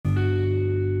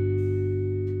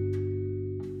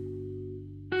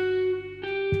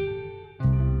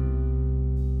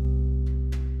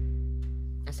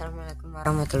Assalamualaikum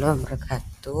warahmatullahi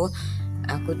wabarakatuh.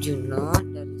 Aku Juno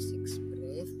dari Six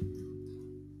Brave.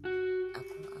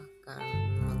 Aku akan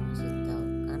mengasih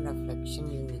tahukan reflection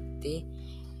unity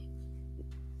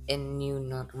in new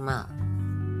normal.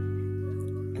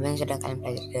 Apa yang sudah kalian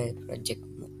pelajari dari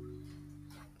projectmu?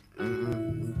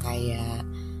 Kayak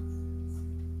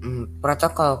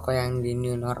protokol kalau yang di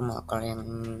new normal. Kalau yang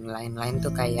lain-lain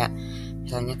tuh kayak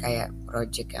misalnya kayak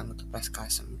project yang untuk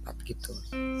kelas 4 gitu,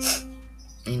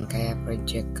 yang kayak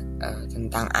project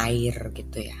tentang air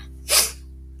gitu ya.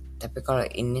 Tapi kalau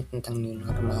ini tentang new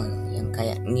normal, yang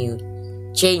kayak new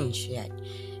change ya,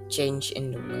 change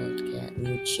in the world, kayak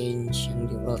new change yang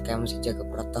di world, kayak mesti jaga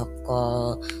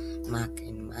protokol, pakai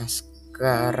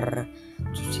masker,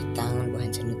 cuci tangan,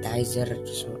 bahan sanitizer,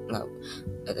 terus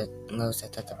nggak usah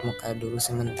tatap muka dulu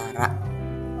sementara.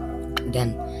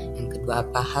 Dan yang kedua,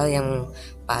 apa hal yang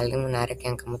paling menarik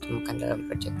yang kamu temukan dalam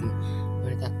projectmu?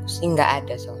 Menurut aku sih nggak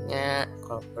ada, soalnya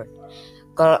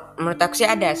kalau menurut aku sih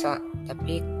ada,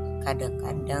 tapi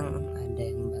kadang-kadang ada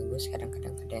yang bagus,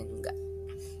 kadang-kadang ada yang enggak.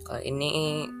 Kalau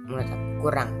ini menurut aku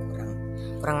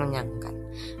kurang menyenangkan.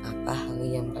 Apa hal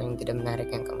yang paling tidak menarik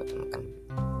yang kamu temukan?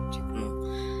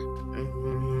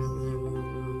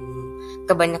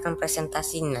 Kebanyakan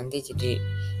presentasi nanti jadi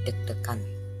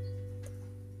deg-degan.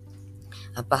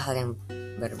 Apa hal yang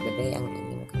berbeda yang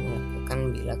ingin kamu lakukan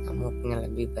bila kamu punya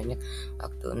lebih banyak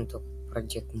waktu untuk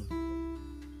projectmu?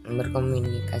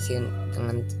 Berkomunikasi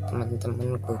dengan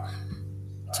teman-temanku,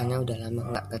 soalnya udah lama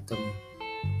nggak ketemu.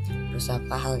 Terus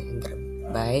apa hal yang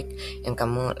terbaik yang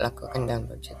kamu lakukan dalam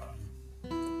project?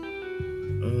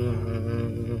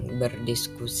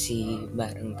 Berdiskusi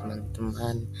bareng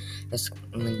teman-teman, terus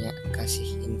kasih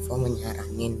info,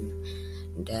 menyaranin,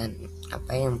 dan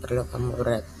apa yang perlu kamu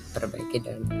perbaiki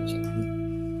dalam projectmu.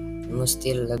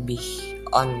 Mesti lebih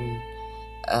lebih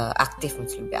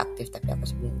aktif, tapi aku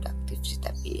sebenarnya udah aktif sih,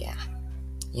 tapi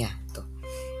ya tuh.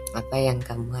 Apa yang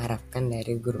kamu harapkan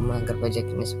dari gurumu agar project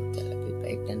ini seperti lebih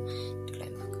baik dan di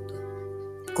lain waktu?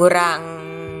 Kurang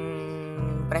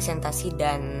presentasi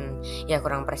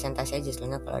aja,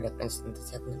 soalnya kalau ada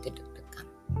presentasi aku nanti deg-degan.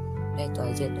 Udah itu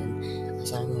aja, dan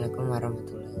assalamualaikum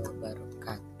warahmatullahi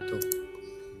wabarakatuh.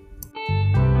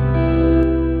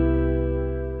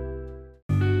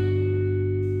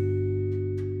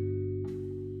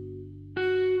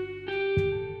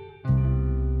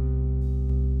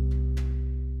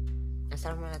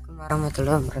 Assalamualaikum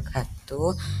warahmatullahi wabarakatuh.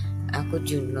 Aku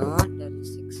Juno dari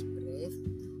Six Brave.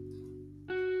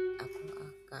 Aku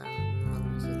akan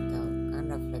mengasih tahukan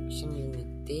reflection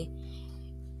unity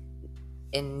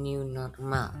in new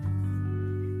normal.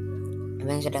 Apa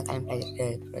yang sudah kalian pelajari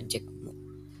dari projectmu?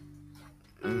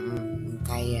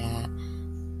 Kayak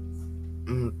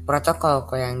protokol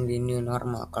kalau yang di new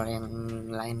normal. Kalau yang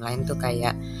lain-lain tuh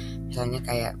kayak misalnya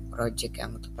kayak project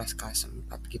yang untuk kelas 4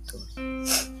 gitu,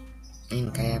 yang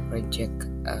kayak project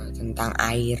tentang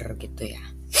air gitu ya.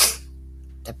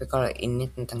 Tapi kalau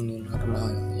ini tentang new normal,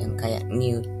 yang kayak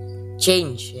new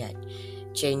change ya,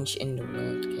 change in the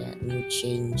world, kayak new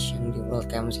change yang di world,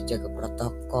 kayak mesti jaga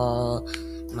protokol,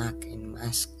 pakai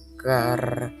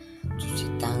masker, cuci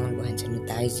tangan, bahan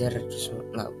sanitizer, terus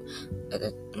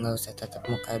nggak usah tatap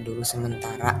muka dulu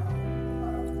sementara.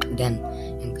 Dan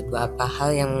yang kedua, apa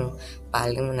hal yang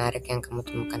paling menarik yang kamu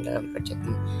temukan dalam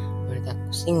projectmu? Menurut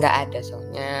aku sih nggak ada,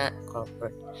 soalnya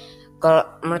kalau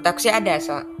menurut aku sih ada,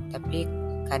 tapi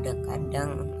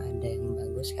kadang-kadang ada yang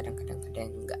bagus, kadang-kadang ada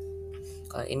yang enggak.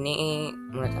 Kalau ini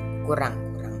menurut aku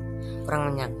kurang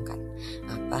menyenangkan.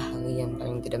 Apa hal yang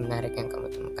paling tidak menarik yang kamu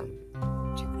temukan?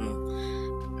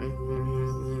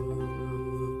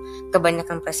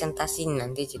 Kebanyakan presentasi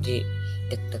nanti jadi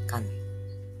deg-degan.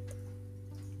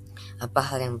 Apa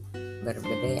hal yang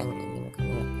berbeda yang ingin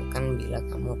kamu lakukan bila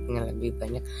kamu punya lebih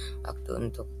banyak waktu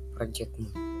untuk projectmu?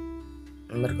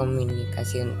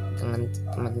 Berkomunikasi dengan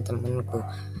teman-temanku,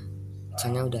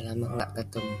 soalnya udah lama nggak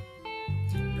ketemu.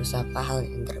 Terus apa hal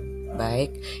yang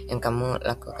terbaik yang kamu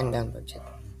lakukan dalam project?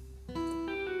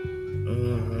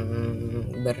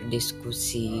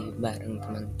 Berdiskusi bareng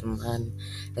teman-teman,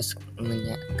 terus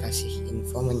kasih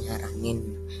info,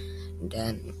 menyaranin,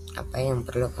 dan apa yang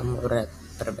perlu kamu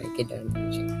perbaiki dalam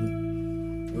projectmu.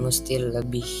 Mesti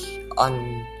lebih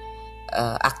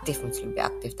lebih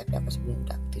aktif, tapi aku sebenarnya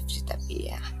udah aktif sih, tapi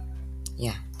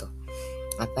ya tuh.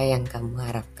 Apa yang kamu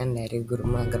harapkan dari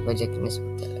gurumu agar project ini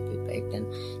seperti lebih baik dan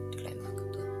di lain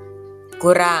waktu?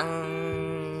 Kurang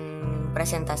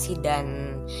presentasi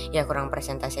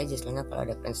aja, soalnya kalau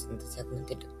ada presentasi aku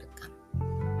nanti deg-degan.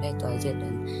 Udah itu aja,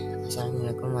 dan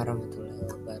assalamualaikum warahmatullahi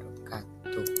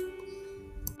wabarakatuh.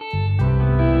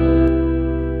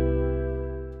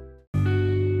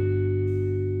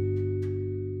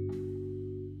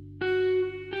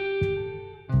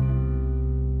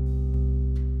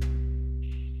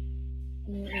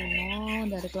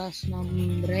 dari kelas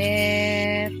 6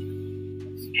 Bref.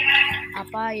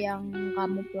 Apa yang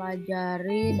kamu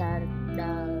pelajari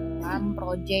dalam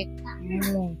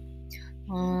proyekmu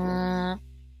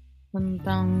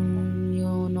tentang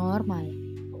new normal?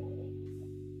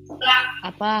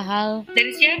 Apa hal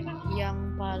yang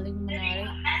paling menarik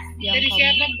yang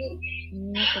kamu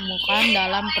temukan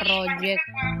dalam proyek?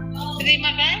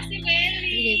 Terima kasih, Meli.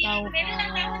 Jadi tahu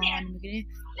kan begini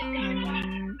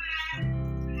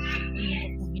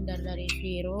untuk menghindar dari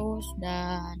virus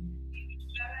dan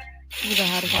juga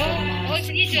harus masuk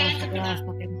kelas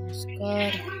pakai masker,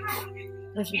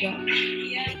 terus juga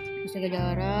jaga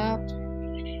jarak,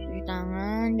 cuci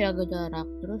tangan, jaga jarak,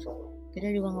 terus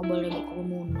kita juga nggak boleh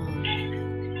berkerumunan.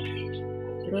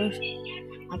 Terus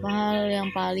apa hal yang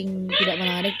paling tidak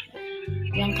menarik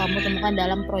yang kamu temukan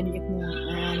dalam proyekmu?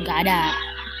 Nggak ada.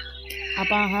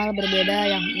 Apa hal berbeda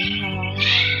yang ingin kamu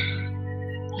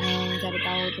mencari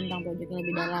tahu tentang proyeknya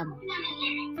lebih dalam?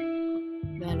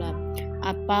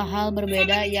 Apa hal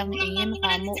berbeda yang ingin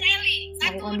kamu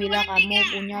lakukan bila kamu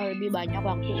punya lebih banyak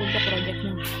waktu untuk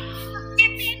proyekmu?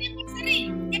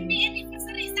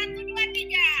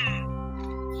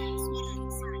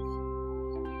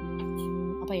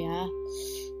 Apa ya?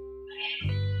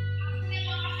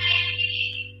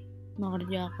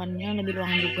 Mengerjakannya lebih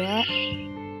luang juga.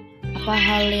 Apa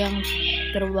hal yang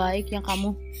terbaik yang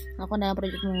kamu lakukan dalam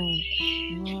proyekmu?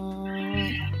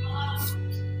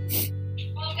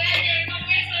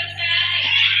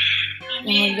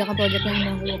 Mengerjakan proyek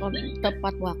yang membutuhkan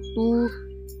tepat waktu.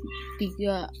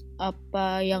 3.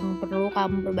 Apa yang perlu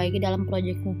kamu perbaiki dalam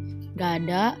proyekmu? Gak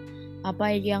ada.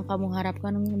 Apa yang kamu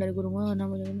harapkan dari gurumu?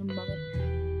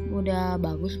 Udah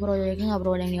bagus proyeknya, gak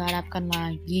perlu yang diharapkan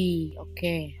lagi.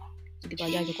 Oke, segitu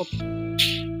aja cukup.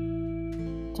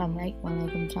 Assalamualaikum.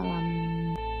 Waalaikumsalam.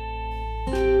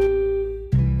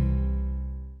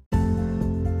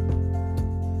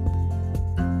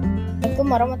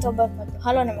 Assalamualaikum warahmatullahi wabarakatuh.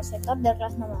 Halo, nama saya Kat dari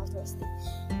kelas 6 Altusti.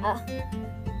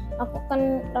 Aku akan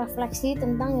refleksi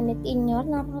tentang unit new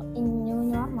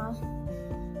normal.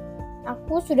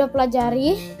 Aku sudah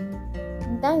pelajari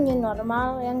tentang new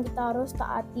normal yang kita harus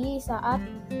taati saat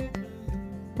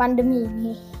pandemi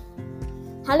ini.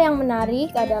 Hal yang menarik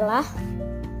adalah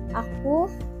aku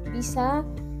bisa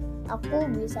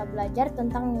belajar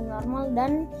tentang new normal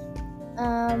dan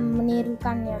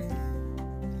menirukannya.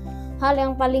 Hal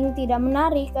yang paling tidak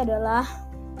menarik adalah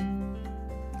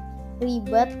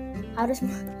ribet, harus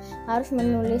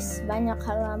menulis banyak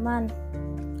halaman.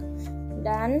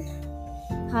 Dan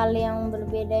hal yang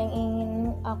berbeda yang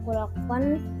ingin aku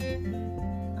lakukan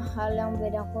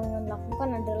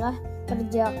adalah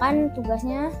kerjakan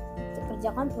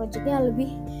proyeknya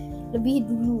lebih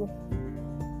dulu.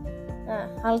 Nah,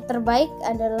 hal terbaik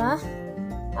adalah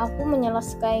aku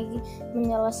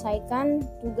menyelesaikan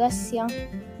tugas yang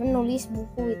menulis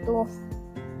buku itu.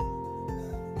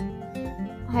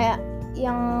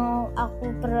 Yang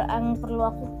perlu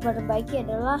aku perbaiki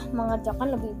adalah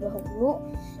mengerjakan lebih dahulu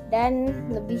dan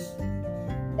lebih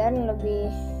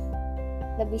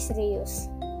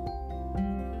serius.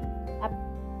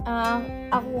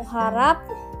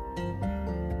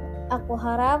 Aku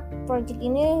harap proyek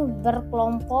ini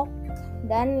berkelompok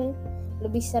dan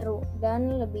lebih seru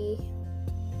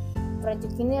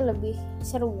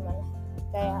gimana?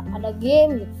 Kayak ada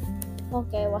game gitu.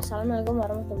 Oke, wassalamualaikum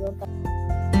warahmatullahi wabarakatuh.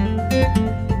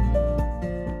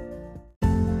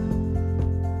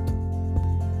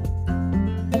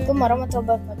 Assalamualaikum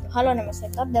warahmatullahi wabarakatuh. Halo, nama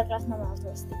saya Kat dari kelas 6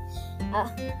 Altusti.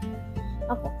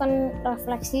 Aku akan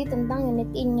refleksi tentang unit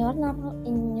new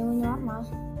normal.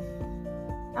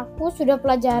 Aku sudah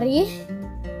pelajari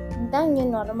tentang new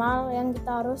normal yang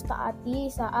kita harus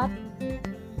taati saat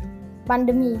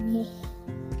pandemi ini.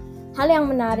 Hal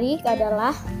yang menarik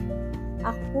adalah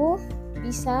aku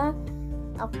bisa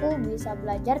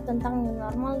belajar tentang new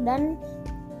normal dan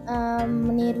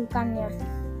menirukannya.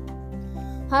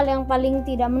 Hal yang paling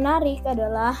tidak menarik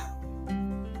adalah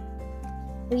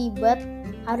ribet,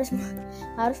 harus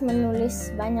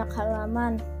menulis banyak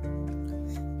halaman.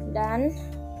 Dan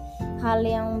hal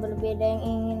yang berbeda yang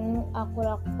ingin aku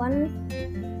lakukan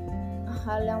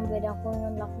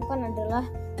adalah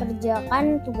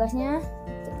kerjakan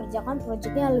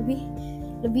proyeknya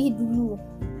lebih dulu.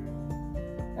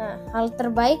 Nah, hal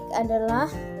terbaik adalah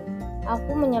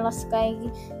aku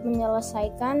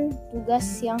menyelesaikan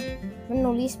tugas yang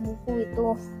menulis buku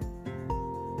itu.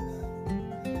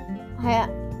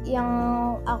 Yang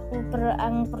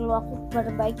perlu aku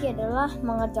perbaiki adalah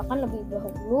mengerjakan lebih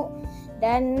dahulu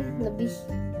dan lebih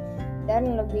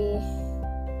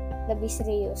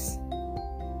serius.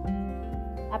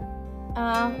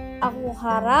 Aku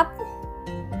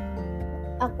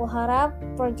aku harap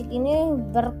project ini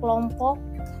berkelompok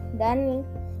dan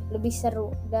lebih seru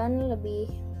dan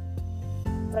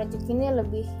project ini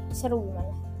lebih seru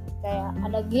gimana, kayak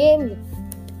ada game gitu.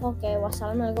 Oke,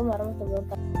 wassalamualaikum warahmatullahi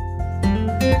wabarakatuh.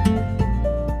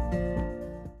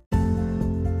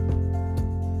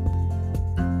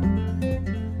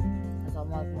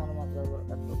 Assalamualaikum warahmatullahi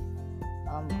wabarakatuh.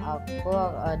 Aku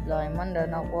adalah Iman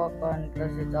dan aku akan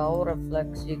kasih tahu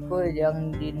refleksiku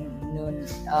yang di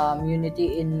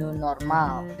Unity in New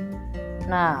Normal.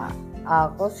 Nah,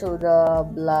 aku sudah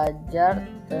belajar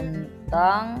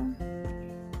tentang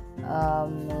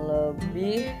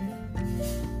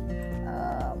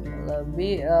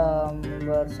lebih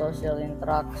bersosial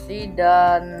interaksi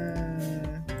dan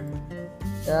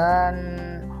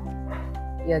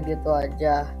ya gitu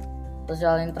aja,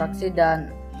 sosial interaksi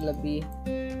dan lebih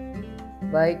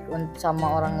baik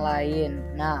sama orang lain.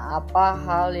 Nah, apa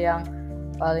hal yang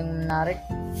paling menarik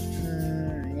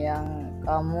yang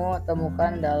kamu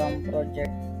temukan dalam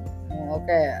project?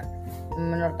 Oke,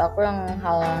 menurut aku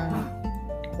hal yang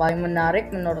paling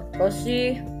menarik menurutku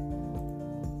sih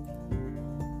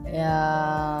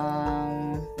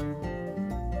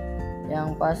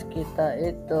yang pas kita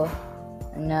itu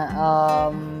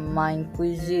main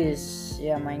quizzes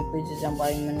yang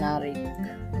paling menarik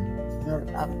menurut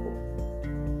aku.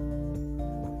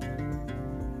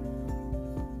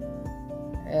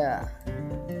 Ya,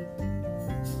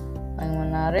 paling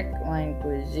menarik main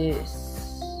quizzes.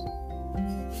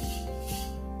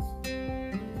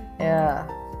 Ya,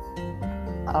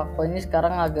 aku ini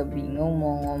sekarang agak bingung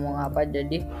mau ngomong apa,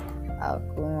 jadi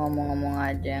aku ngomong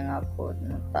aja yang aku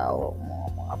tahu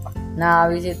mau ngomong apa. Nah,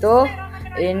 habis itu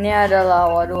ini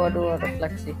adalah waduh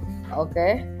refleksi.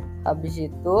 Oke, habis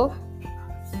itu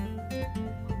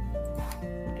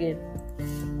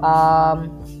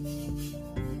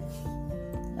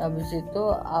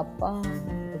apa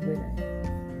perbedaannya?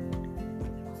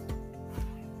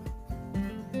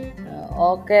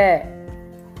 Oke,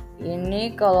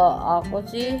 ini kalau aku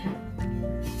sih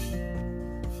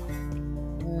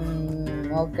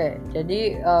oke,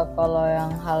 jadi kalau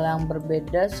hal yang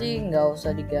berbeda sih nggak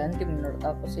usah diganti menurut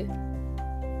aku sih.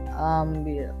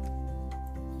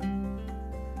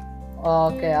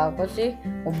 Oke, aku sih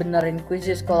mau benerin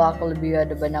quizzes kalau aku lebih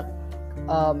ada banyak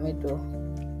itu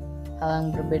hal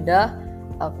yang berbeda.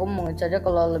 Aku mungkin saja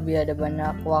kalau lebih ada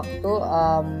banyak waktu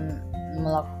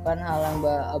melakukan hal yang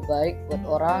baik buat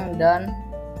orang dan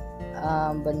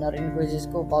benerin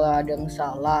quizesku kalau ada yang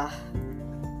salah.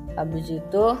 Habis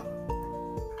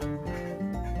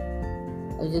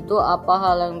itu apa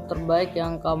hal yang terbaik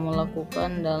yang kamu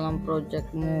lakukan dalam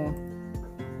projectmu?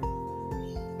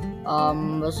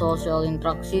 Bersosial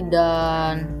interaksi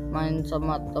dan main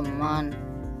sama teman.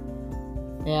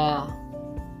 Ya.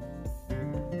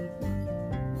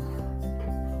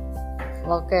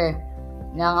 Oke.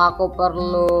 Yang aku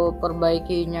perlu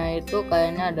perbaikinya itu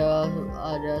kayaknya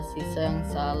ada sisa yang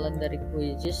salah dari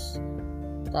quizzes,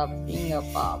 tapi nggak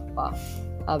apa-apa.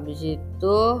 Habis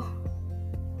itu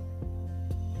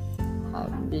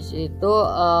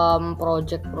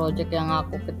project yang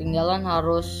aku ketinggalan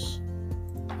harus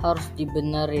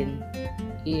dibenerin.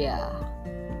 Iya.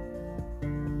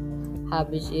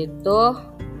 Habis itu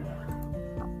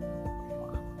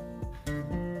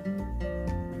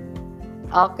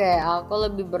oke, aku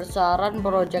lebih bersaran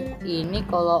project ini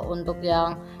kalau untuk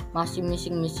yang masih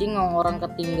missing orang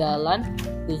ketinggalan,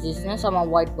 bisnisnya sama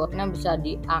whiteboardnya bisa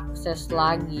diakses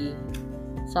lagi,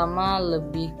 sama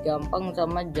lebih gampang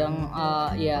sama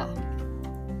ya.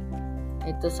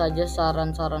 Itu saja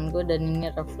saran-saranku dan ini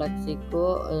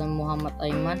refleksiku. Muhammad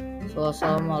Aiman.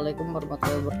 Wassalamualaikum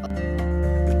warahmatullahi wabarakatuh.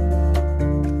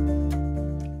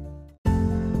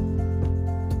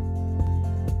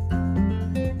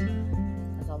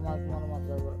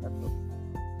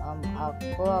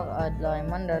 Aku adalah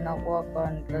Iman dan aku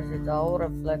akan kasih tahu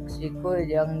refleksiku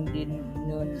yang di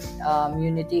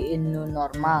Unity in New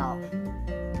Normal.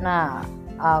 Nah,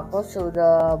 aku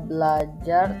sudah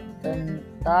belajar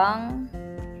tentang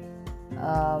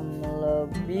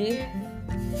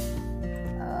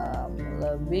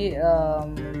lebih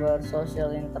bersosial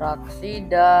interaksi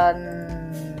dan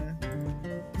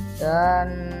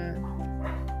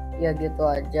ya gitu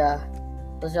aja,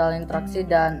 sosial interaksi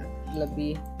dan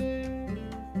lebih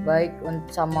baik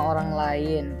sama orang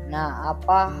lain. Nah,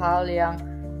 apa hal yang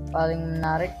paling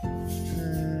menarik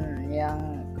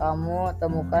yang kamu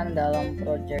temukan dalam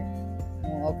project?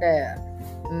 Oke,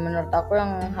 menurut aku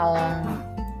hal yang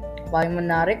paling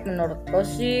menarik menurutku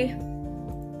sih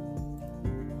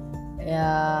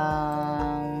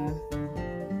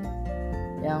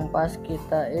yang pas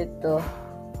kita itu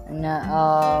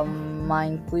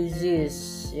main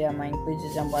quizzes yang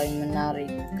paling menarik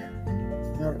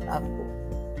menurut aku.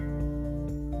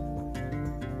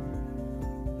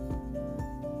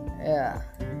 Ya,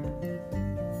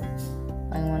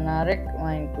 paling menarik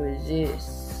main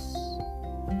quizzes.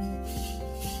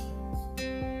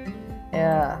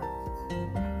 Ya,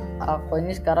 aku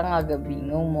ini sekarang agak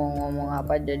bingung mau ngomong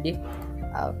apa, jadi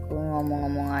aku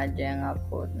ngomong aja yang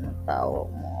aku tahu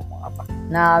mau ngomong apa.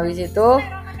 Nah, habis itu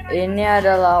ini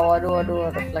adalah waduh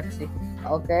refleksi.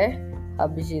 Oke.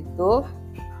 Habis itu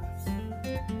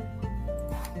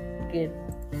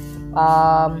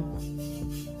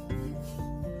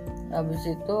habis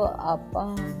itu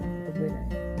apa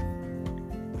perbedaannya?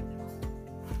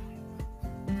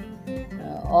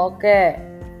 Oke.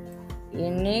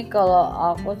 Ini kalau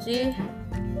aku sih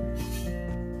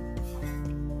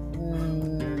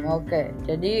oke.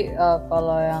 Jadi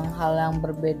kalau hal yang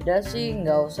berbeda sih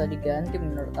nggak usah diganti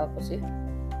menurut aku sih.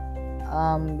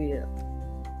 Ambil.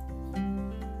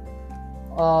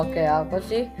 Oke, aku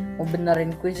sih mau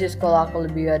benerin quizzes kalau aku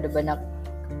lebih ada banyak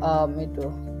itu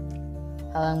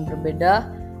hal yang berbeda.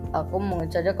 Aku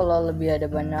mungkin saja kalau lebih ada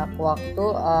banyak waktu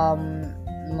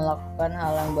melakukan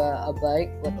hal yang baik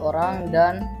buat orang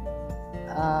dan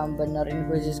benerin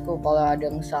quizesku kalau ada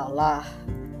yang salah.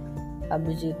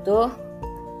 Habis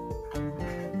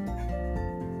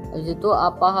itu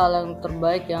apa hal yang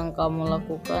terbaik yang kamu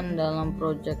lakukan dalam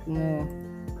proyekmu?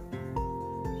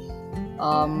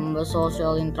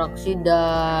 Bersosial interaksi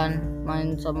dan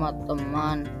main sama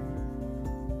teman.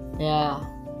 Ya.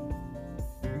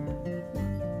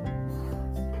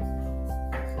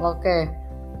 Oke.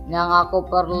 Yang aku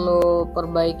perlu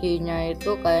perbaikinya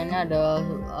itu kayaknya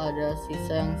ada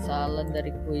sisa yang salah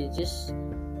dari quizzes,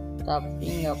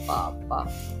 tapi nggak apa-apa.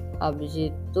 Habis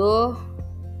itu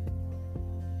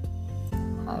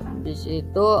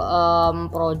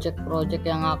project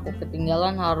yang aku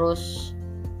ketinggalan harus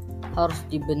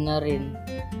dibenerin.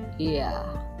 Iya.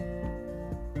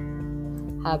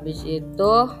 Habis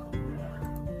itu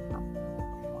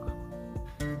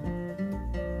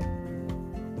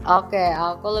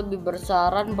aku lebih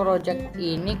bersaran project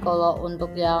ini kalau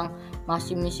untuk yang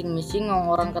masih missing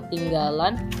orang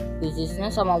ketinggalan,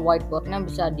 quizesnya sama whiteboardnya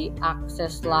bisa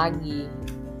diakses lagi,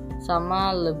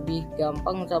 sama lebih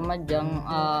gampang sama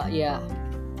ya.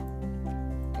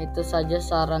 Itu saja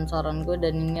saran-saranku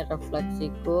dan ini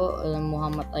refleksiku.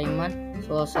 Muhammad Aiman.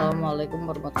 Wassalamualaikum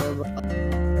warahmatullahi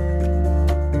wabarakatuh.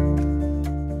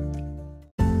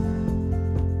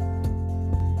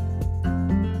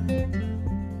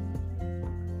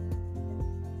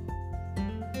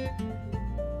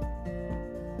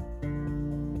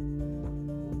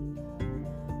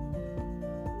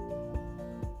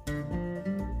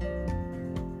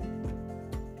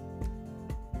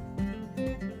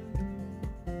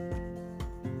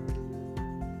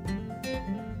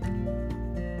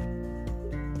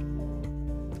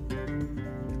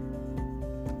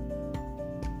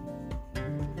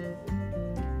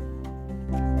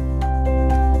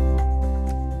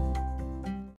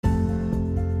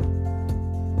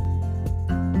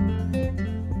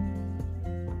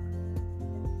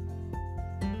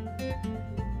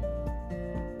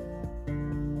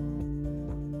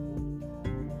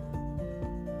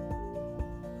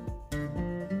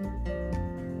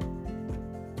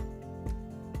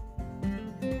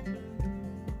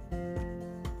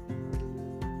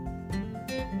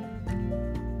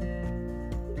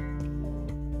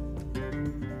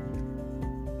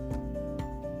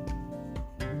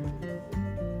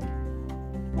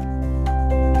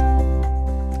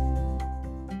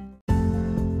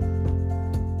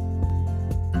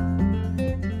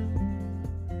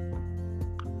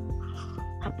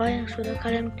 Apa yang sudah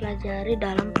kalian pelajari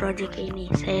dalam proyek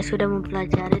ini? Saya sudah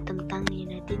mempelajari tentang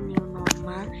Unity New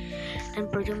Normal dan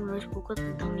proyek menulis buku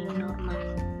tentang New Normal.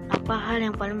 Apa hal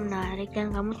yang paling menarik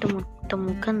yang kamu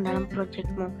temukan dalam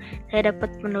proyekmu? Saya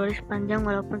dapat menulis panjang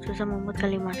walaupun susah membuat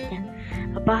kalimatnya.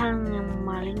 Apa hal yang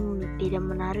paling tidak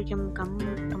menarik yang kamu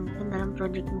temukan dalam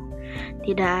proyekmu?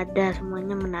 Tidak ada,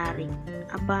 semuanya menarik.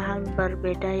 Apa hal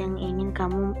berbeda yang ingin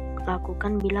kamu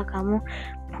lakukan bila kamu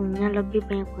punya lebih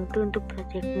banyak waktu untuk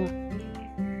proyekmu?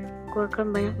 Aku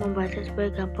akan banyak membaca supaya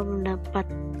gampang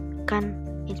mendapatkan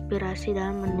inspirasi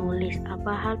dalam menulis.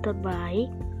 Apa hal terbaik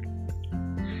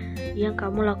yang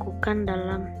kamu lakukan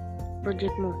dalam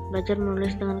proyekmu? Belajar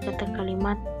menulis dengan kata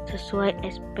kalimat sesuai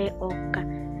SPOK.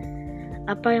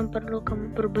 Apa yang perlu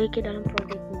kamu perbaiki dalam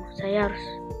proyekmu? Saya harus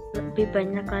lebih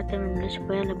banyak latihan menulis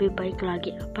supaya lebih baik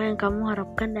lagi. Apa yang kamu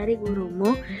harapkan dari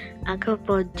gurumu agar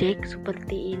proyek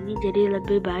seperti ini jadi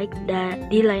lebih baik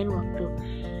di lain waktu?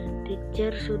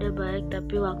 Teacher sudah baik,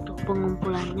 tapi waktu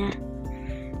pengumpulannya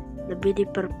lebih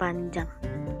diperpanjang.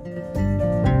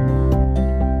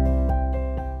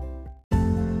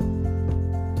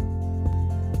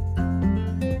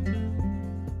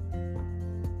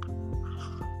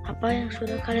 Apa yang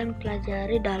sudah kalian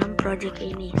pelajari dalam proyek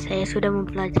ini? Saya sudah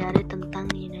mempelajari tentang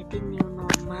Unity New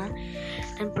Normal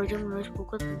dan proyek menulis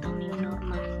buku tentang New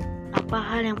Normal. Apa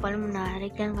hal yang paling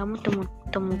menarik yang kamu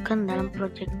temukan dalam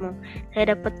proyekmu?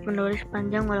 Saya dapat menulis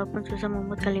panjang walaupun susah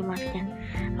membuat kalimatnya.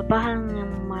 Apa hal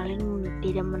yang paling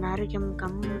tidak menarik yang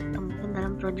kamu temukan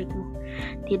dalam proyekmu?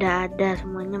 Tidak ada,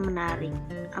 semuanya menarik.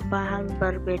 Apa hal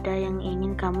berbeda yang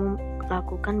ingin kamu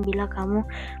lakukan bila kamu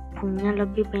punya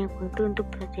lebih banyak waktu untuk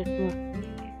proyekmu?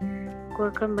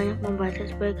 Aku akan banyak membaca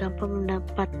supaya gampang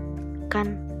mendapatkan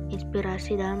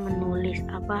inspirasi dalam menulis.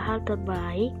 Apa hal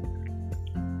terbaik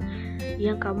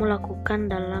yang kamu lakukan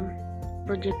dalam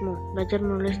proyekmu? Belajar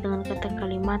menulis dengan kata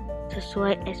kalimat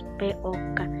sesuai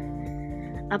SPOK.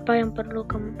 Apa yang perlu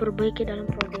kamu perbaiki dalam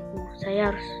proyekmu? Saya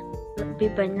harus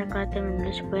lebih banyak latihan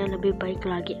menulis supaya lebih baik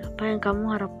lagi. Apa yang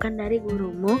kamu harapkan dari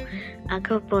gurumu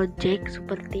agar proyek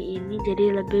seperti ini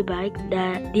jadi lebih baik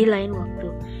di lain waktu?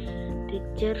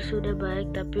 Teacher sudah baik,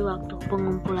 tapi waktu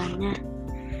pengumpulannya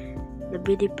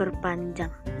lebih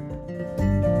diperpanjang.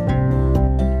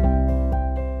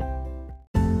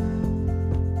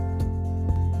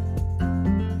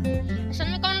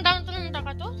 Assalamualaikum warahmatullahi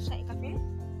wabarakatuh. Saya Kevin.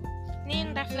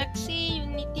 Ini refleksi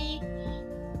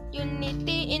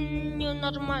Unity in New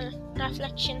Normal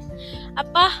Reflection.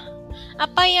 Apa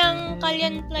yang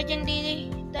kalian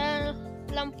pelajari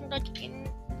dalam proyek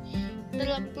ini?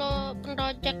 Dalam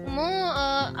proyekmu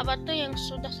apa tuh yang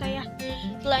sudah saya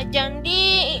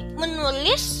pelajari?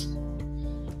 Menulis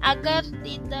agar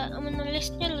tidak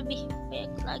menulisnya lebih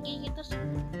baik lagi gitu.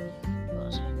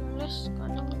 Kalau saya nulis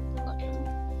kadang enggak.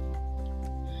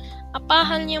 Apa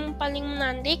hal yang paling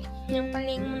menarik? Yang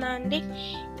paling menarik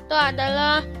itu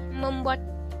adalah membuat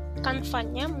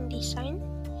kanvanya, mendesain.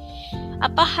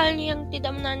 Apa hal yang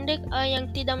tidak menarik?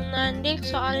 Yang tidak menarik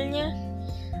soalnya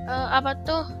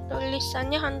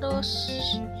tulisannya harus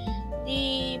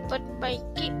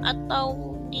diperbaiki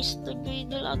atau disetujui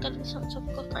dulu agar masuk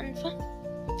ke Canva.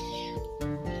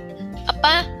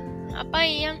 Apa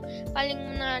yang paling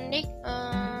menarik?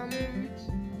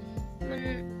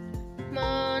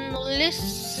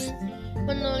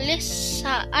 Menulis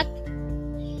saat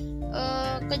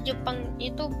ke Jepang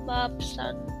itu bab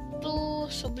 1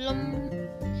 sebelum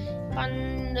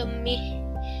pandemi.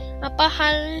 Apa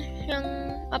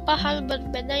hal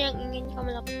berbeda yang ingin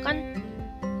kamu lakukan?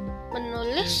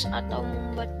 Menulis atau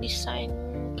membuat desain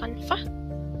Canva?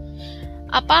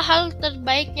 Apa hal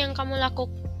terbaik yang kamu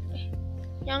lakukan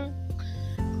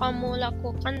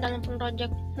dalam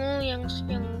proyekmu?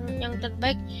 Yang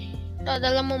terbaik itu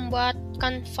adalah membuat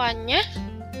Canvanya.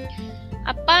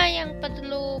 Apa yang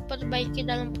perlu perbaiki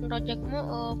dalam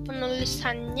proyekmu?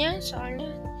 Penulisannya,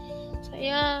 soalnya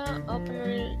saya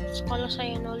kalau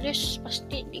saya nulis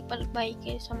pasti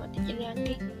diperbaiki sama teacher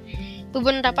Yanti.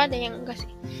 Beberapa ada yang enggak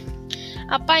sih.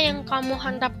 Apa yang kamu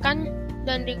harapkan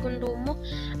dari gurumu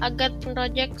agar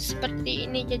proyek seperti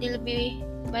ini jadi lebih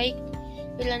baik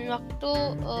dengan waktu?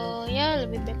 Ya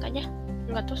lebih baik aja.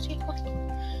 Enggak tahu sih kok.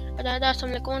 Ada.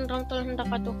 Assalamualaikum warahmatullahi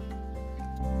wabarakatuh.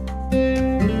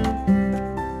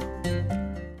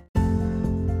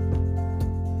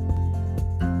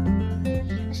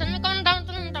 Assalamualaikum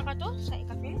warahmatullahi wabarakatuh. Saya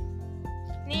Kevin.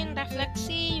 Ini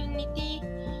refleksi Unity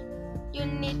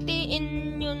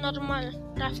in New Normal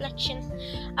Reflection.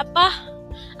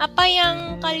 Apa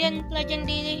yang kalian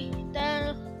pelajari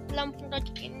dalam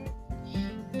proyek ini?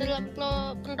 Dalam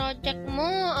proyekmu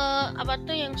apa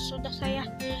tuh yang sudah saya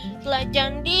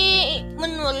pelajari?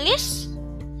 Menulis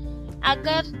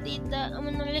agar tidak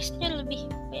menulisnya lebih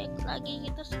baik lagi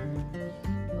gitu.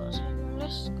 Kalau saya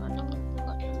nulis kadang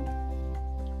enggak.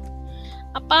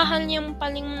 Apa hal yang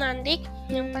paling menarik?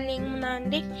 Yang paling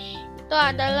menarik itu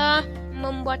adalah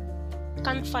membuat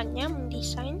kanvanya,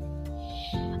 mendesain.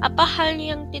 Apa hal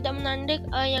yang tidak menarik?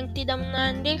 Yang tidak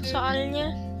menarik soalnya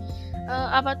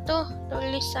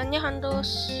tulisannya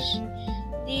harus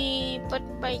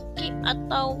diperbaiki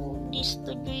atau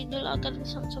disetujui dulu agar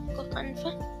masuk ke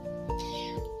Canva.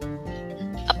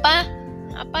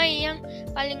 Apa yang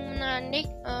paling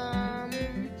menarik?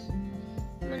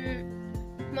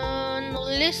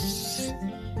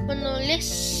 Menulis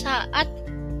saat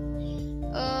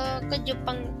ke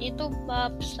Jepang itu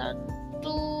bab 1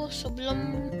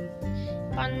 sebelum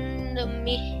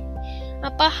pandemi.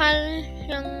 Apa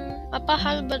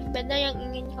hal berbeda yang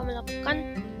ingin kamu lakukan?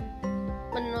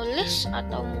 Menulis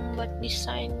atau membuat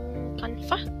desain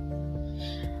Canva?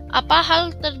 Apa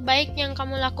hal terbaik yang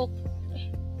kamu lakukan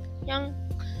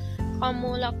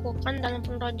dalam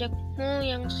proyekmu?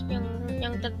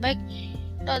 Yang terbaik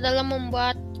itu adalah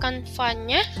membuat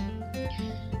kanvanya.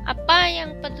 Apa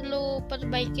yang perlu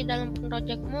perbaiki dalam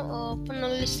proyekmu?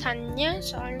 Penulisannya,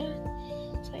 soalnya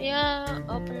saya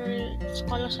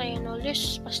kalau saya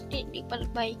nulis pasti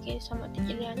diperbaiki sama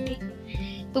teacher Yanti.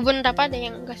 Beberapa ada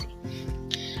yang enggak sih.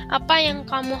 Apa yang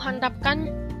kamu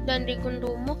harapkan dari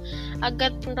gurumu agar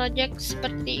proyek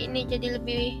seperti ini jadi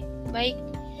lebih baik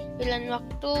dengan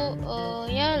waktu?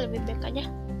 Ya lebih baik aja.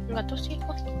 Enggak tahu sih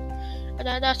kok.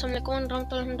 Ada. Assalamualaikum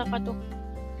warahmatullahi wabarakatuh.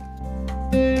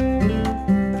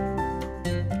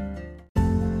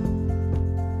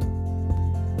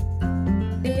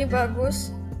 Ini bagus,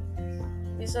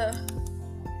 bisa.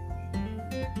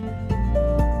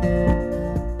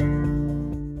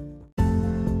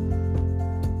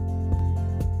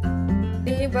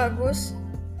 Ini bagus,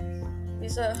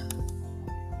 bisa.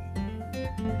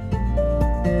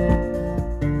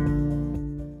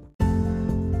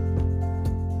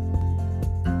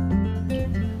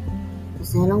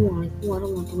 Assalamualaikum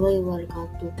warahmatullahi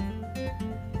wabarakatuh.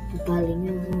 Kali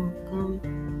ini aku akan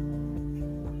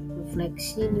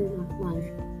refleksi di normal.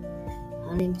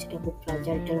 Hal yang sudah aku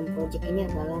pelajari dalam proyek ini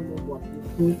adalah membuat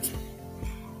buku.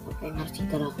 Apa yang harus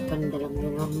kita lakukan dalam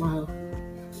new normal.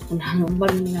 Dan hal yang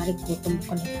paling menarik aku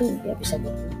temukan itu ya bisa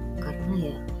buat buku. Karena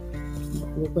ya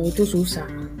buku itu susah.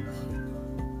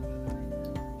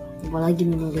 Apalagi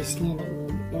menulisnya dan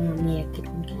yang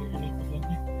meyakinkan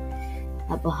karya-karyanya.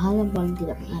 Apa hal yang paling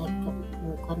tidak menarik kamu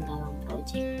temukan dalam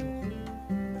proyekmu?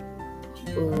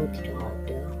 Tidak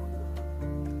ada.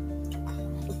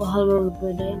 Apa hal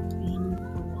berbeda yang ingin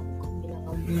kamu lakukan bila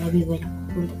kamu punya lebih banyak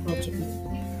untuk proyekmu?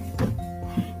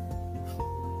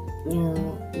 Ya,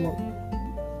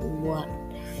 membuat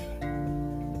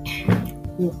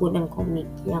buku dan komik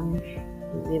yang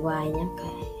lebih banyak.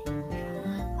 Kayak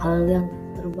hal yang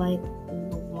terbaik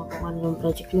untuk melakukan dalam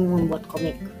proyekmu membuat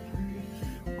komik.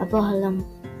 Apa hal yang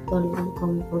paling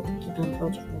kamu produksi dalam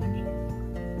proyekmu?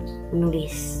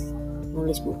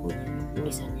 Menulis bukunya,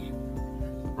 tulisannya.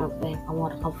 Apa yang kamu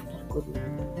harapkan dari guru?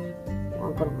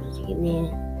 Melakukan proyek ini,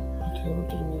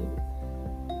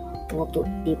 waktu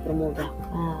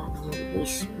dipermudahkan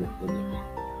menulis bukunya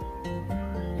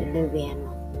dan lebih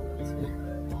enak menulisnya.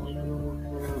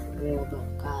 Warahmatullahi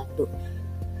wabarakatuh.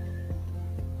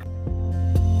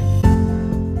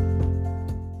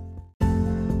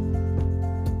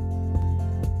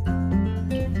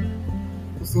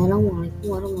 Assalamualaikum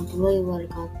warahmatullahi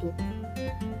wabarakatuh.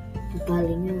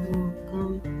 Kali ini aku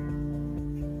akan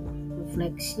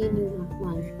refleksi di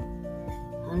normal.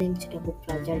 Hal yang sudah aku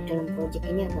pelajari dalam proyek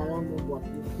ini adalah membuat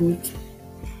buku.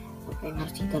 Apa yang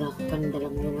harus kita lakukan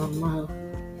dalam new normal.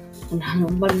 Dan hal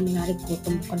yang paling menarik aku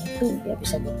temukan itu ya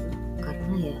bisa buat buku.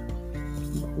 Karena ya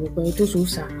buku itu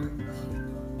susah.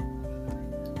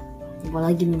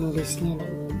 Apalagi menulisnya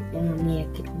dan yang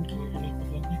meyakinkan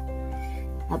karya-karyanya.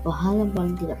 Apa hal yang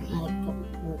paling tidak menarik kamu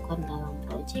temukan dalam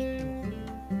proyekmu?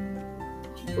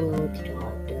 Tidak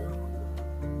ada.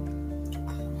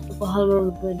 Apa hal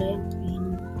berbeda yang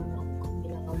ingin kamu lakukan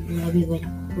bila kamu punya lebih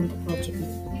banyak untuk proyekmu?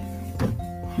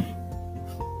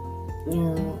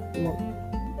 Ya,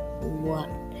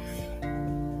 membuat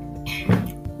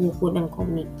buku dan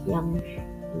komik yang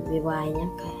lebih banyak.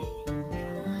 Kayak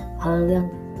hal yang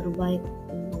terbaik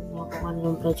untuk melakukan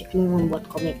dalam proyekmu membuat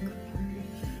komik.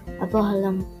 Apa hal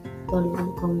yang paling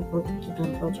kamu produksi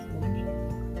dalam proyekmu?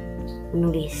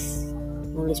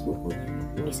 Menulis bukunya,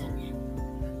 tulisannya.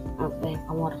 Apa yang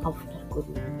kamu harapkan dari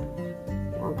guru?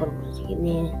 Melakukan proyek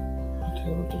ini,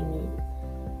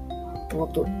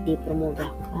 waktu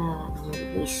dipermudahkan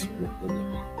menulis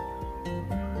bukunya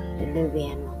dan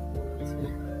lebih enak menulisnya.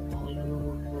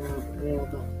 Warahmatullahi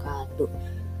wabarakatuh.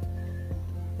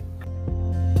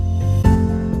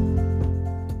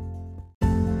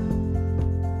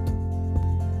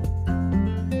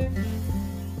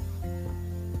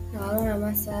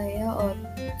 Nama saya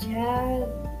Ocha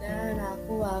dan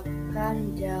aku akan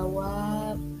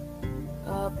jawab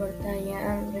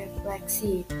pertanyaan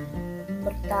refleksi.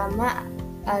 Pertama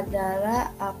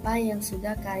adalah apa yang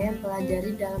sudah kalian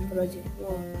pelajari dalam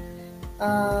proyekmu?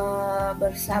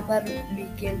 Bersabar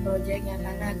bikin proyeknya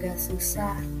karena agak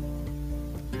susah.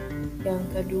 Yang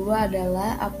kedua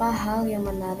adalah apa hal yang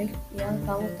menarik yang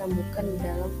kamu temukan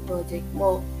dalam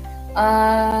proyekmu?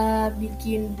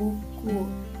 Bikin buku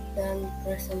dan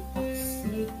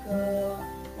presentasi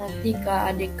nanti ke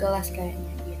adik kelas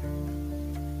kayaknya ya.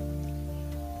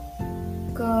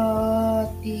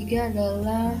 Ketiga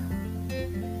adalah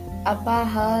apa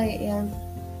hal yang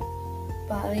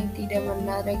paling tidak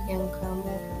menarik yang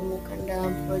kamu temukan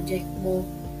dalam proyekmu?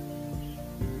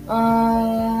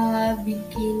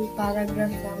 Bikin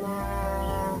paragraf sama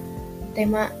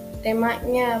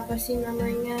temanya apa sih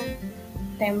namanya?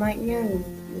 Temanya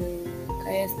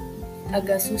kayak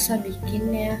agak susah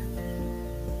bikinnya.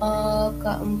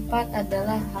 Keempat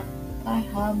adalah apa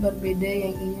hal berbeda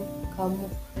yang ingin kamu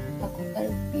lakukan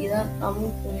bila kamu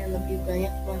punya lebih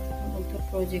banyak waktu untuk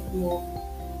proyekmu.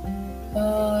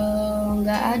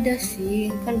 Nggak ada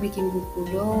sih, kan bikin buku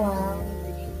doang.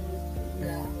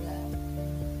 Nggak.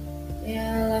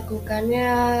 Ya lakukannya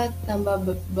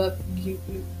tambah bab 5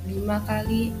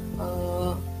 kali.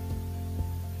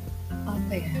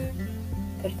 Apa ya?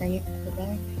 Pertanyaan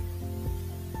kedua.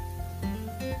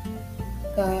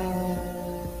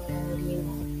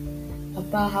 Kelima,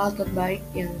 apa hal terbaik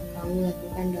yang kamu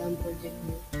lakukan dalam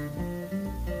proyekmu?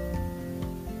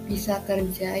 Bisa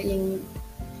kerjain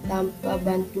tanpa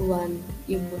bantuan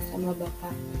ibu sama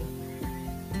bapak.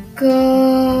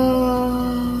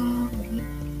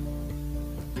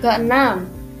 Keenam,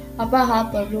 apa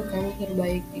hal perlu kamu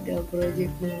perbaiki dalam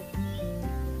proyekmu?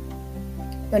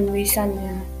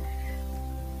 Penulisannya.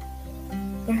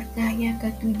 Pertanyaan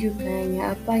ketujuh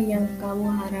kayaknya, apa yang kamu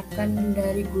harapkan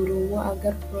dari gurumu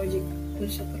agar proyek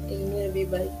itu seperti ini lebih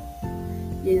baik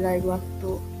di lain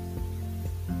waktu?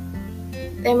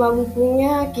 Tema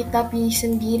bukunya kita pilih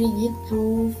sendiri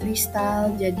gitu, freestyle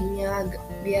jadinya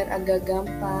biar agak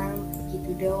gampang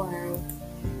gitu doang.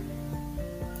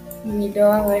 Ini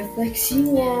doang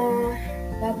refleksinya.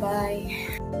 Bye bye.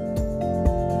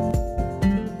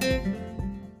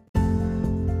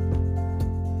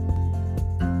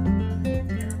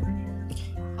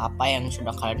 Apa yang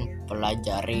sudah kalian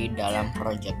pelajari dalam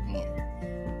proyekmu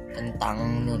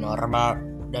tentang new normal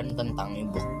dan tentang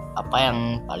e-book? Apa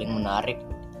yang paling menarik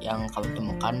yang kamu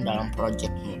temukan dalam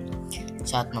proyekmu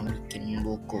saat membuat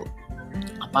buku?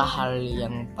 Apa hal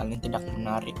yang paling tidak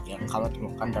menarik yang kamu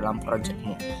temukan dalam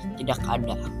proyekmu? Tidak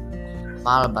ada. Apa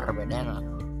hal berbeda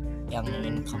yang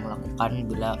ingin kamu lakukan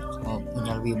bila kamu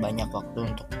punya lebih banyak waktu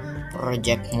untuk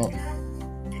proyekmu?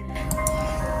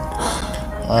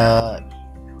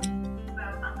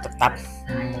 Tetap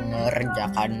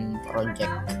mengerjakan proyek.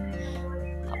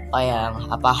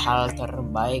 Apa hal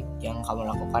terbaik yang kamu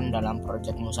lakukan dalam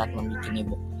proyekmu saat membuat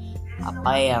e-book?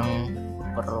 Apa yang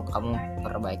perlu kamu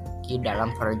perbaiki dalam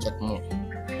proyekmu?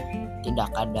 Tidak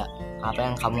ada. Apa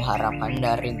yang kamu harapkan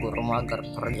dari gurumu agar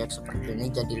proyek seperti ini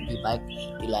jadi lebih baik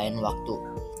di lain waktu?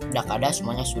 Tidak ada,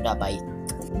 semuanya sudah baik.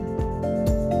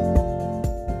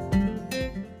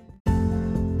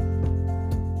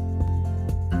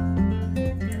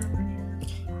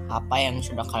 Apa yang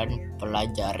sudah kalian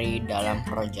pelajari dalam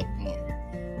proyekmu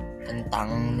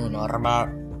tentang new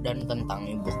normal dan tentang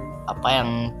e-book? Apa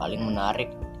yang paling menarik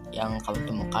yang kamu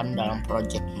temukan dalam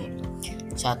proyekmu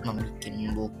saat membuat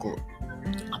buku?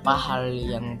 Apa hal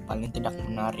yang paling tidak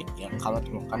menarik yang kamu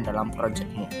temukan dalam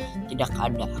proyekmu? Tidak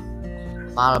ada.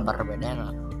 Apa hal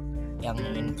berbeda yang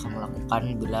ingin kamu lakukan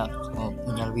bila kamu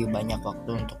punya lebih banyak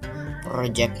waktu untuk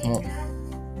proyekmu?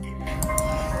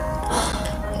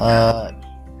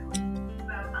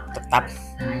 Tetap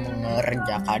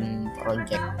mengerjakan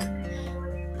proyek.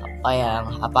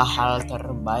 Apa hal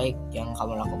terbaik yang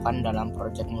kamu lakukan dalam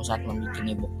proyekmu saat membuat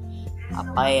e-book?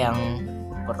 Apa yang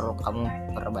perlu kamu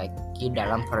perbaiki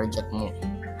dalam proyekmu?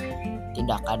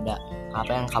 Tidak ada.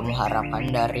 Apa yang kamu harapkan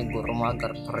dari gurumu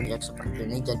agar proyek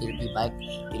seperti ini jadi lebih baik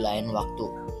di lain waktu?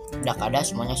 Tidak ada,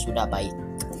 semuanya sudah baik.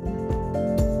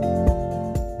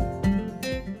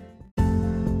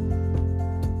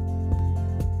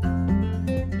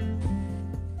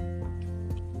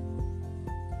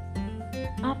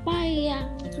 Apa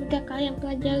yang sudah kalian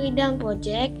pelajari dalam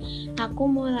proyek? Aku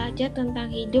mau belajar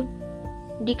tentang hidup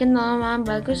di kenormalan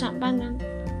bagus sampah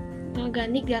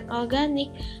non-organik dan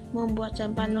organik, membuat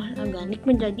sampah non-organik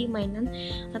menjadi mainan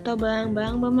atau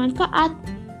barang-barang bermanfaat.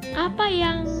 Apa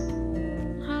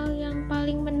hal yang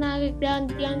paling menarik dan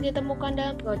yang ditemukan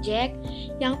dalam proyek?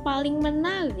 Yang paling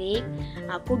menarik,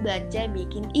 aku belajar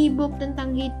bikin e-book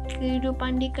tentang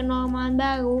kehidupan di kenormalan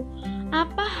baru.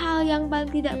 Apa hal yang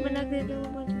paling tidak menarik dalam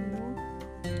proyekmu?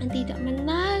 Yang tidak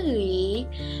menarik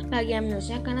bagi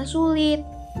manusia karena sulit.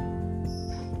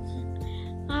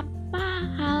 Apa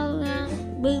hal yang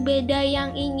berbeda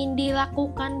yang ingin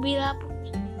dilakukan bila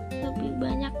lebih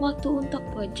banyak waktu untuk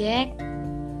proyek?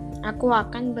 Aku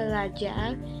akan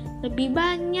belajar lebih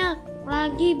banyak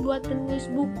lagi buat penulis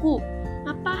buku.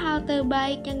 Apa hal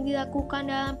terbaik yang dilakukan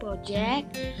dalam proyek?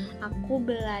 Aku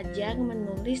belajar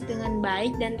menulis dengan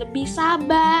baik dan lebih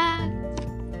sabar.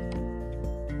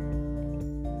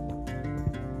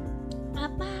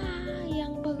 Apa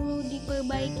yang perlu diperbaiki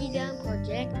diperbaiki dalam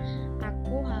proyek,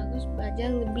 aku harus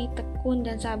belajar lebih tekun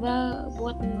dan sabar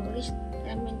buat menulis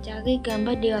dan mencari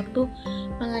gambar di waktu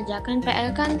mengerjakan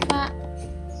PR Canva.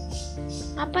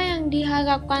 Apa yang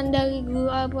diharapkan dari guru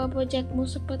apa proyekmu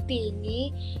seperti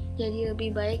ini? Jadi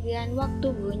lebih baik dengan waktu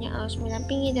gurunya harus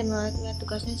mendampingi dan melihat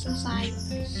tugasnya selesai.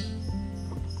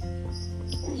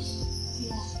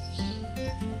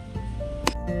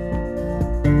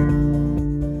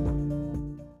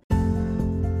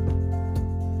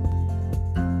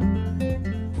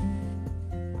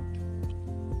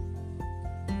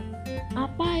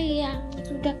 Apa yang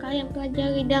sudah kalian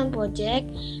pelajari dalam proyek?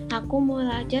 Aku mau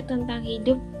belajar tentang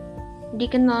hidup di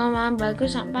kenormalan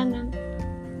bagus sampah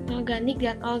non-organik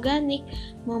dan organik,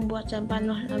 membuat sampah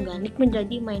non-organik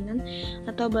menjadi mainan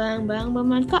atau barang-barang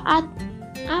bermanfaat.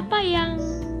 Apa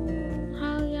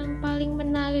hal yang paling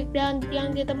menarik dan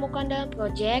yang ditemukan dalam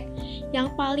proyek?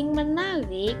 Yang paling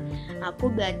menarik,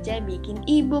 aku belajar bikin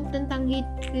e-book tentang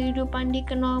kehidupan di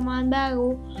kenormalan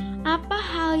baru. Apa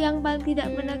hal yang paling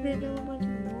tidak menarik dalam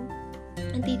proyekmu?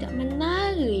 Yang tidak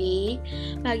menarik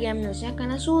bagi manusia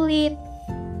karena sulit.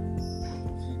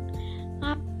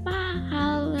 Apa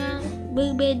hal yang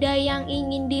berbeda yang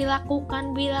ingin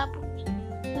dilakukan bila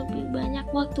lebih banyak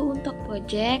waktu untuk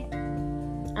proyek?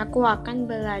 Aku akan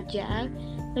belajar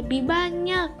lebih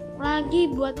banyak lagi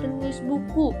buat menulis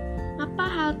buku. Apa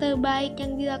hal terbaik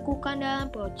yang dilakukan dalam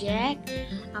proyek?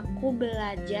 Aku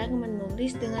belajar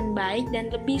menulis dengan baik dan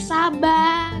lebih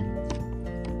sabar.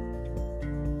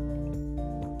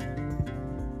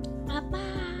 Apa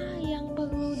yang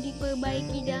perlu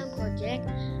diperbaiki dalam proyek?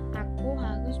 Aku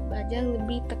harus belajar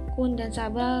lebih tekun dan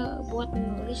sabar buat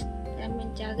menulis dan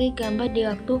mencari gambar di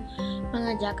waktu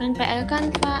mengerjakan PR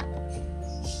Canva.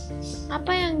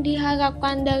 Apa yang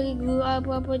diharapkan dari guru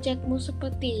apa proyekmu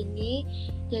seperti ini?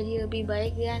 Jadi lebih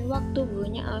baik dengan waktu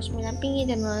gurunya harus mendampingi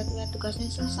dan melihat tugasnya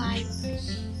selesai.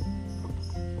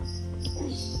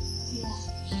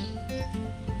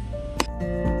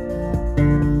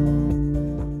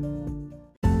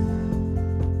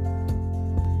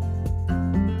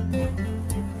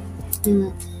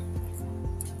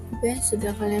 Apa yang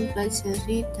sudah kalian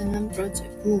pelajari dalam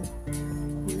proyekmu?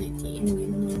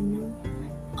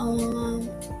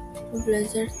 Aku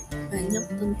belajar banyak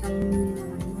tentang new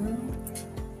normal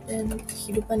dan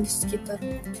kehidupan di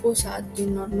sekitarku saat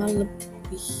new normal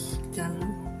lebih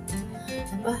dalam.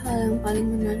 Apa hal yang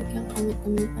paling menarik yang kamu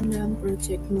temukan dalam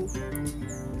proyekmu?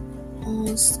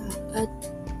 Saat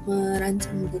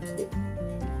merancang buku.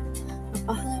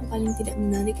 Apa hal yang paling tidak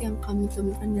menarik yang kamu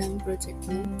temukan dalam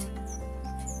proyekmu?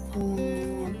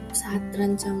 Saat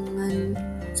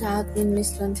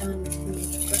menulis rancangan bukunya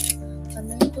juga,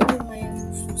 karena itu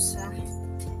lumayan susah.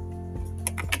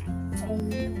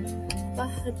 Apa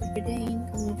hal berbeda yang ingin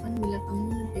kamu lakukan bila kamu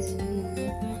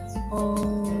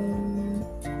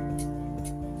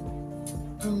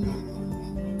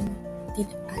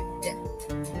tidak ada?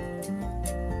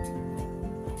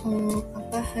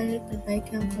 Apa hal terbaik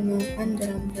yang kamu lakukan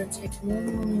dalam proyekmu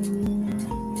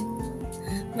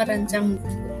merancang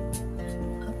buku?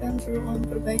 Apa yang perlu kamu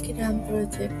perbaiki dalam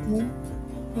proyekmu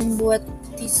membuat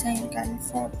desain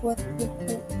Canva buat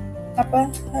buku?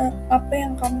 Apa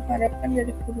yang kamu harapkan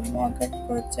dari gurumu agar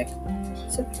proyek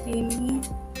seperti ini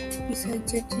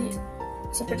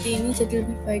jadi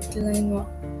lebih baik di lain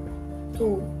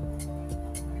waktu?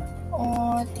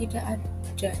 Tidak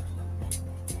ada.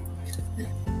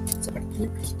 Sepertinya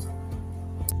begitu.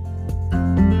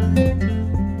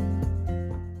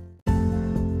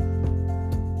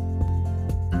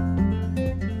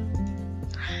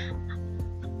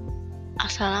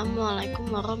 Assalamualaikum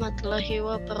warahmatullahi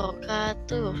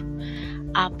wabarakatuh.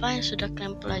 Apa yang sudah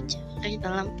kalian pelajari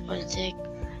dalam proyek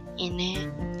ini?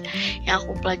 Yang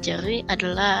aku pelajari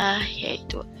adalah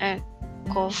yaitu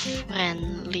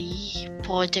eco-friendly,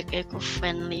 project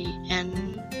eco-friendly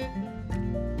and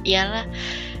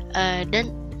dan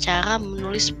cara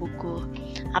menulis buku.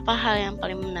 Apa hal yang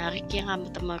paling menarik yang kamu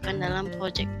temukan dalam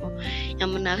proyekmu?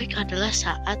 Yang menarik adalah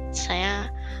saat saya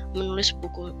menulis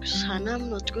buku, karena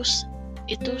menurutku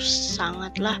itu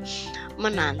sangatlah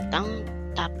menantang,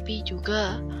 tapi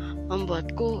juga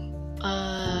membuatku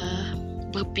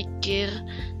berpikir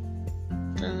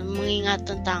mengingat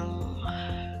tentang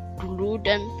dulu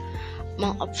dan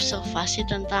mengobservasi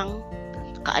tentang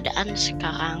keadaan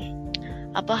sekarang.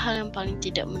 Apa hal yang paling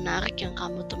tidak menarik yang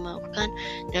kamu temukan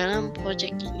dalam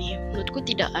proyek ini? Menurutku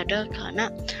tidak ada,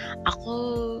 karena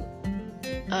aku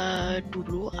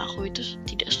dulu aku itu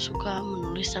tidak suka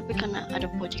menulis, tapi karena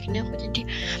ada proyek ini aku jadi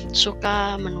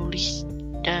suka menulis,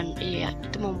 dan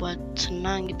itu membuat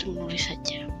senang gitu menulis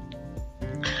saja.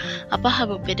 Apa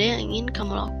hal berbeda yang ingin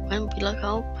kamu lakukan bila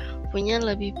kamu punya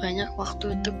lebih banyak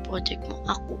waktu untuk proyekmu.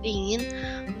 Aku ingin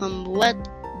membuat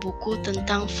buku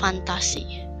tentang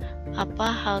fantasi. Apa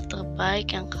hal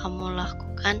terbaik yang kamu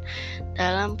lakukan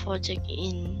dalam proyek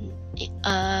ini?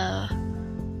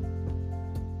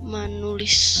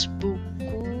 Menulis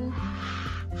buku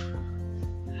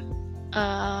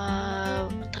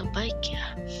terbaik ya.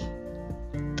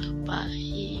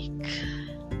 Terbaik.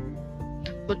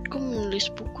 Menurutku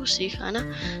menulis buku sih, karena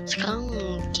sekarang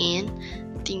mungkin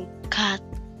tingkat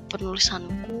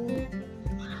penulisanku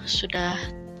sudah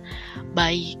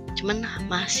baik, cuman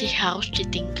masih harus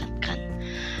ditingkatkan.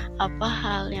 Apa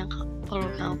hal yang perlu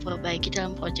kamu perbaiki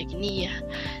dalam proyek ini ya?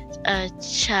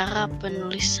 Cara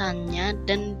penulisannya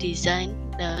dan desain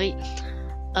dari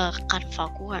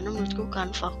kanvaku, karena menurutku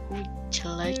kanvaku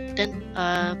jelek dan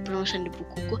penulisan di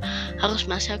bukuku harus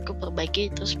masih aku perbaiki,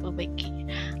 terus perbaiki.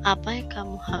 Apa yang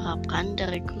kamu harapkan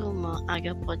dari guru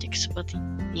agar proyek seperti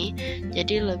ini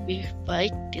jadi lebih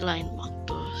baik di lain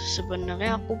waktu?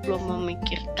 Sebenarnya aku belum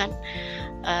memikirkan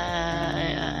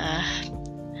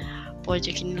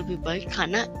proyek ini lebih baik,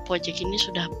 karena proyek ini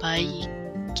sudah baik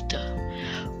gitu.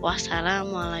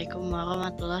 Wassalamualaikum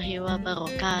warahmatullahi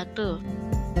wabarakatuh.